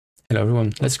Hello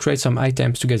everyone, let's create some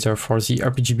items together for the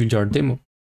RPG Builder demo.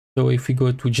 So if we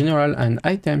go to General and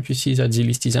Items, you see that the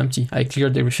list is empty. I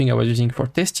cleared everything I was using for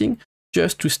testing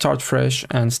just to start fresh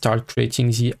and start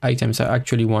creating the items I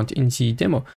actually want in the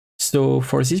demo. So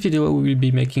for this video, we will be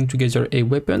making together a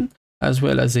weapon, as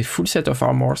well as a full set of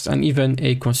armors and even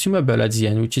a consumable at the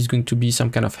end, which is going to be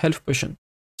some kind of health potion.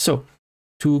 So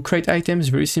to create items,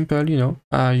 very simple, you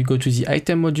go to the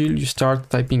item module, you start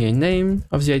typing a name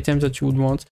of the items that you would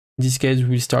want. In this case,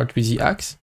 we'll start with the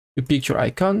axe. You pick your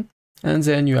icon, and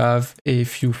then you have a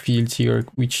few fields here,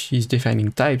 which is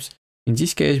defining types. In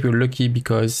this case, we're lucky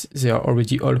because they are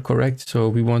already all correct. So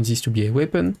we want this to be a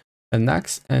weapon, an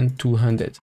axe, and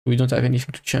two-handed. We don't have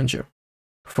anything to change here.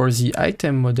 For the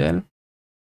item model,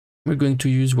 we're going to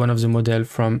use one of the models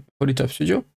from Polytop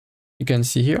Studio. You can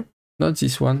see here, not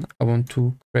this one. I want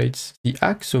to create the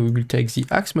axe, so we will take the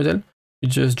axe model. You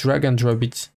just drag and drop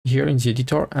it here in the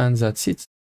editor, and that's it.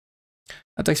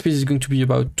 Attack speed is going to be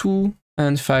about 2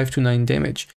 and 5 to 9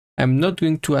 damage. I'm not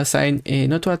going to assign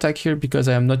an auto attack here because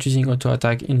I am not using auto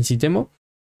attack in the demo,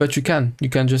 but you can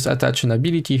just attach an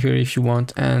ability here if you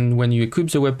want, and when you equip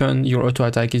the weapon, your auto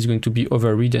attack is going to be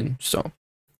overridden. So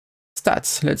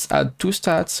stats, let's add 2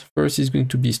 stats. First is going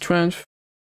to be strength,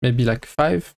 maybe like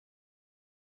 5,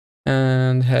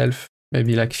 and health,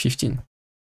 maybe like 15.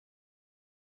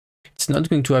 It's not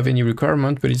going to have any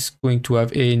requirement, but it's going to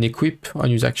have an equip on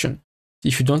use action.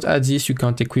 If you don't add this, you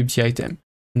can't equip the item.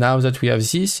 Now that we have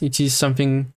this, it is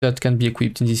something that can be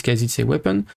equipped. In this case, it's a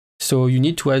weapon. So you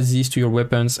need to add this to your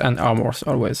weapons and armors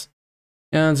always.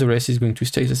 And the rest is going to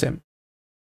stay the same.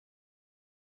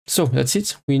 So that's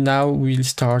it. We now will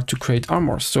start to create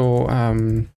armor. So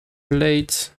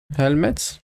plate,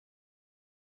 helmet.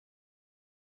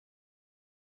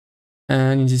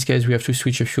 And in this case, we have to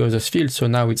switch a few of those fields. So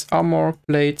now it's armor,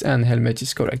 plate, and helmet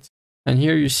is correct. And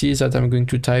here you see that I'm going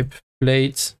to type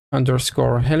plate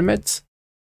underscore helmet.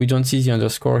 We don't see the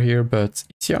underscore here, but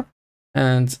it's here.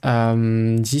 And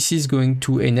this is going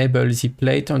to enable the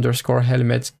plate underscore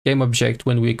helmet game object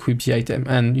when we equip the item,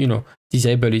 and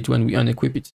disable it when we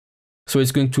unequip it. So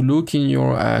it's going to look in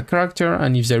your character,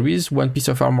 and if there is one piece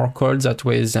of armor called that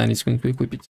way, then it's going to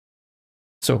equip it.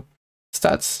 So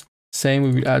stats, same,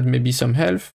 we will add maybe some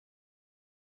health,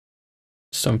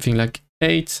 something like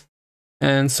 8,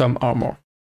 and some armor.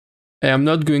 I am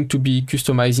not going to be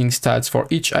customizing stats for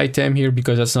each item here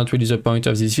because that's not really the point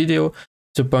of this video.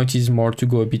 The point is more to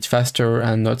go a bit faster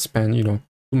and not spend, too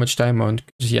much time on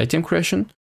the item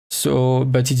creation. So,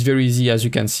 but it's very easy, as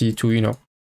you can see, to,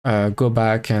 go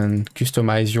back and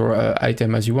customize your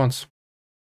item as you want.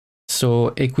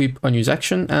 So equip on use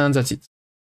action, and that's it.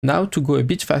 Now to go a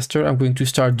bit faster, I'm going to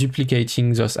start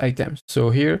duplicating those items.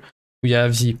 So here we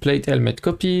have the plate helmet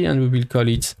copy, and we will call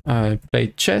it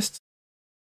plate chest.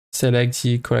 Select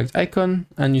the correct icon,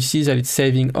 and you see that it's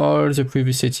saving all the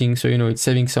previous settings, so it's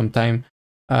saving some time.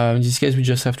 In this case, we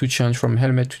just have to change from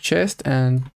helmet to chest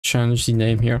and change the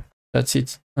name here. That's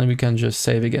it, and we can just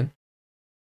save again.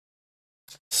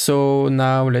 So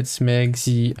now let's make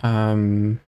the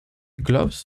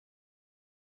gloves.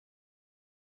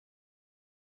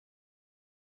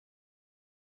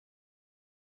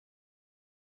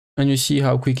 And you see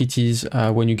how quick it is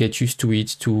when you get used to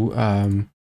it to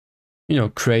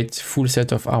create full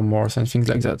set of armors and things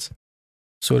like that.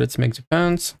 So let's make the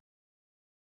pants.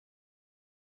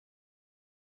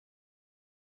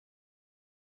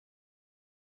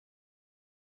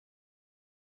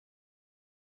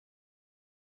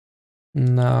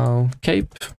 Now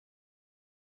cape.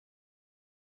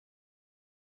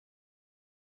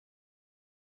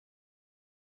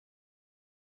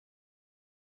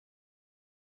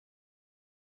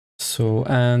 So,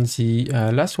 and the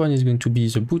last one is going to be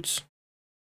the boots.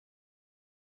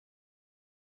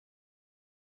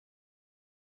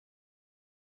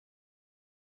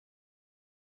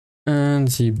 And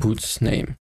the boots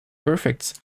name.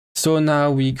 Perfect. So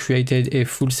now we created a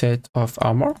full set of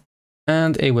armor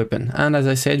and a weapon. And as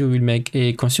I said, we will make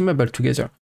a consumable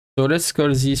together. So let's call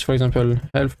this, for example,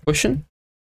 health potion.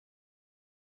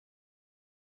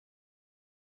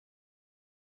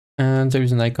 And there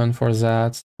is an icon for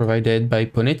that provided by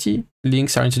Ponetti.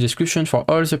 Links are in the description for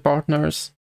all the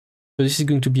partners. So this is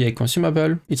going to be a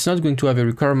consumable. It's not going to have a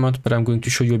requirement, but I'm going to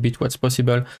show you a bit what's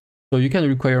possible. So you can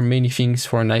require many things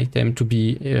for an item to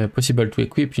be possible to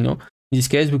equip, In this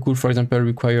case, we could, for example,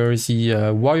 require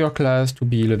the warrior class to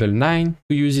be level 9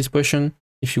 to use this potion,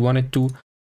 if you wanted to.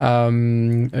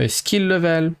 A skill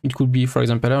level, it could be, for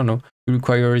example, I don't know, you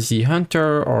require the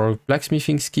hunter or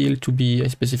blacksmithing skill to be a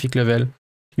specific level.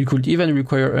 You could even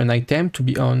require an item to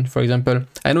be on, for example,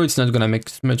 I know it's not going to make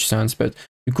much sense, but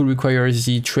you could require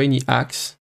the trainee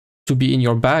axe to be in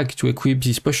your bag to equip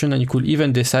this potion, and you could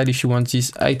even decide if you want this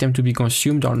item to be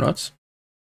consumed or not.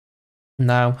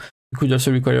 Now, you could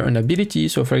also require an ability.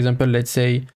 So for example, let's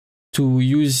say to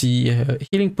use the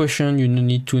healing potion, you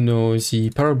need to know the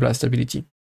Power Blast ability,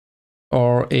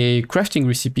 or a crafting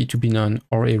recipe to be known,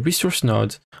 or a resource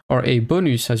node, or a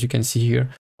bonus, as you can see here,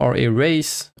 or a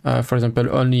race. For example,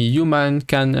 only human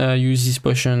can use these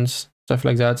potions, stuff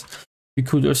like that. You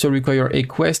could also require a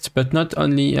quest, but not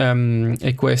only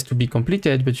a quest to be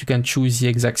completed, but you can choose the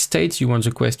exact state you want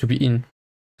the quest to be in.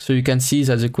 So you can see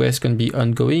that the quest can be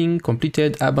ongoing,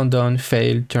 completed, abandoned,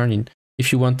 failed, turn in.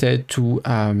 If you wanted to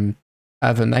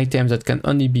have an item that can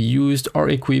only be used or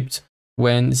equipped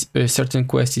when a certain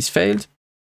quest is failed,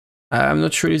 I'm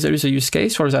not sure if there is a use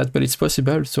case for that, but it's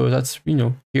possible. So that's, you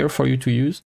know, here for you to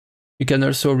use. You can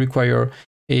also require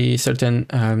a certain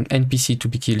NPC to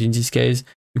be killed. In this case,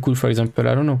 you could, for example,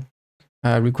 I don't know,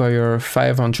 require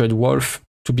 500 wolf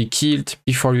to be killed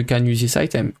before you can use this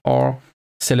item, or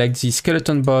select the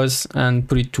skeleton boss and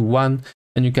put it to 1,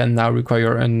 and you can now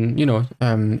require an, you know,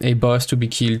 a boss to be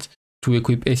killed to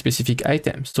equip a specific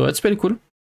item. So that's pretty cool.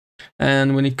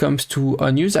 And when it comes to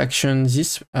unused action,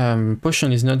 this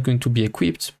potion is not going to be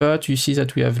equipped, but you see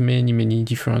that we have many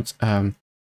different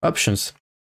options.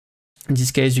 In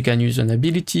this case, you can use an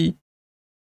ability,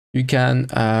 you can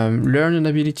learn an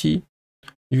ability,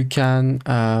 you can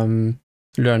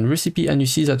learn recipe, and you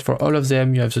see that for all of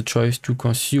them, you have the choice to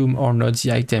consume or not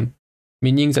the item.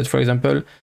 Meaning that, for example,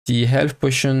 the health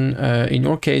potion in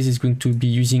our case is going to be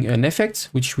using an effect,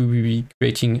 which we will be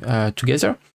creating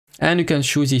together. And you can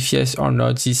choose if yes or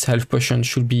not this health potion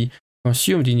should be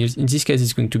consumed. In this case,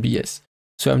 it's going to be yes.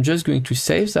 So I'm just going to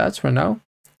save that for now,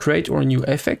 create our new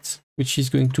effect, which is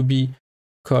going to be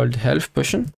called health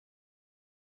potion.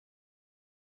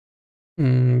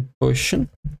 Potion,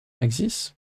 like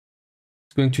this.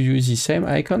 It's going to use the same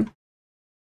icon.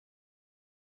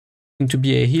 It's going to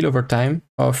be a heal over time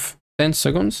of 10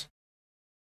 seconds.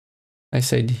 I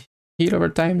said heal over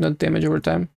time, not damage over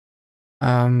time.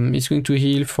 It's going to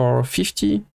heal for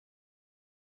 50.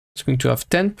 It's going to have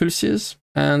 10 pulses,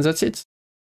 and that's it.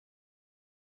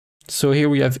 So here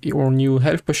we have our new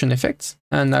health potion effects,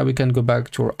 and now we can go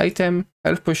back to our item,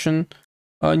 health potion,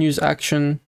 unuse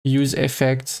action, use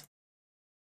effect,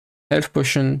 health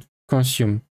potion,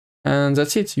 consume. And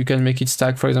that's it. You can make it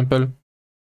stack, for example,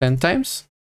 10 times,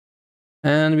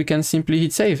 and we can simply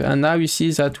hit save. And now you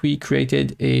see that we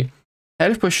created a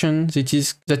health potion that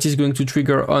is going to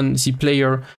trigger on the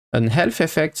player an health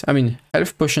effect,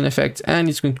 health potion effect, and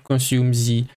it's going to consume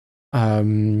the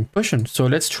potion. So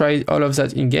let's try all of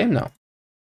that in game now.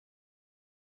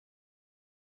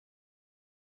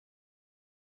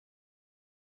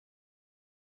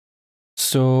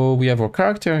 So we have our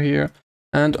character here,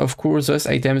 and of course those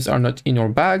items are not in our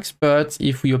bags, but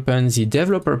if we open the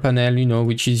developer panel, you know,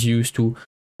 which is used to,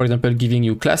 for example, giving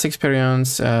you class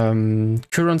experience,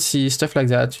 currency, stuff like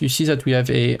that, you see that we have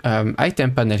a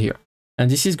item panel here. And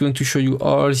this is going to show you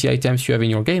all the items you have in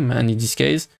your game. And in this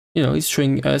case, you know, it's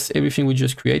showing us everything we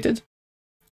just created.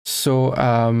 So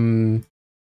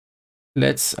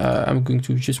let's, I'm going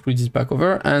to just put this back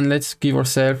over, and let's give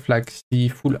ourselves like the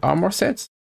full armor set,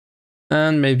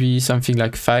 and maybe something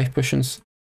like 5 potions.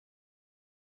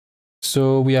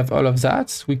 So we have all of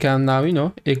that. We can now, you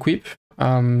know, equip.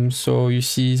 So you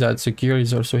see that the gear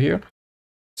is also here.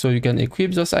 So you can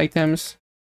equip those items.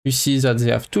 You see that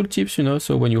they have tooltips, you know,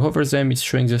 so when you hover them, it's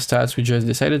showing the stats we just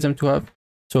decided them to have.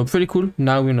 So pretty cool.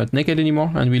 Now we're not naked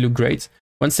anymore, and we look great.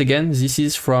 Once again, this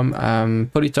is from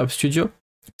Polytop Studio.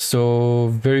 So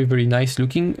very nice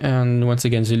looking. And once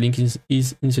again, the link is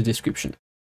in the description.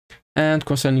 And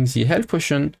concerning the health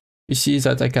potion, you see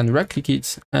that I can right click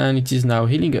it, and it is now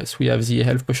healing us. We have the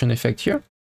health potion effect here,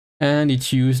 and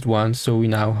it's used 1, so we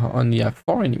now only have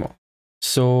 4 anymore.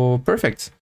 So perfect.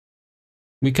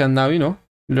 We can now, you know,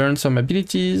 learn some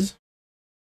abilities,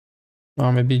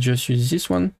 or maybe just use this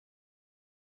one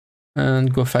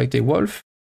and go fight a wolf.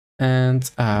 And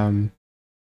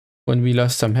when we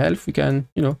lost some health, we can,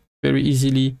 you know, very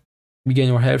easily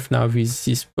regain our health now with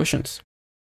these potions.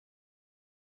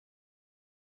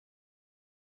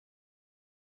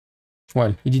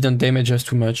 Well, it didn't damage us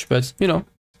too much, but you know,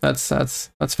 that's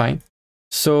fine.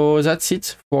 So that's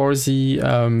it for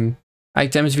the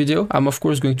items video. I'm of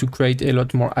course going to create a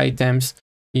lot more items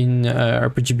in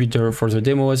RPG Builder for the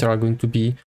demos. There are going to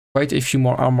be quite a few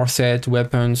more armor sets,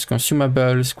 weapons,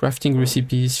 consumables, crafting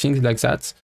recipes, things like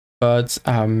that. But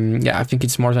yeah, I think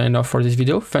it's more than enough for this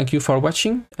video. Thank you for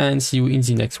watching, and see you in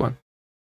the next one.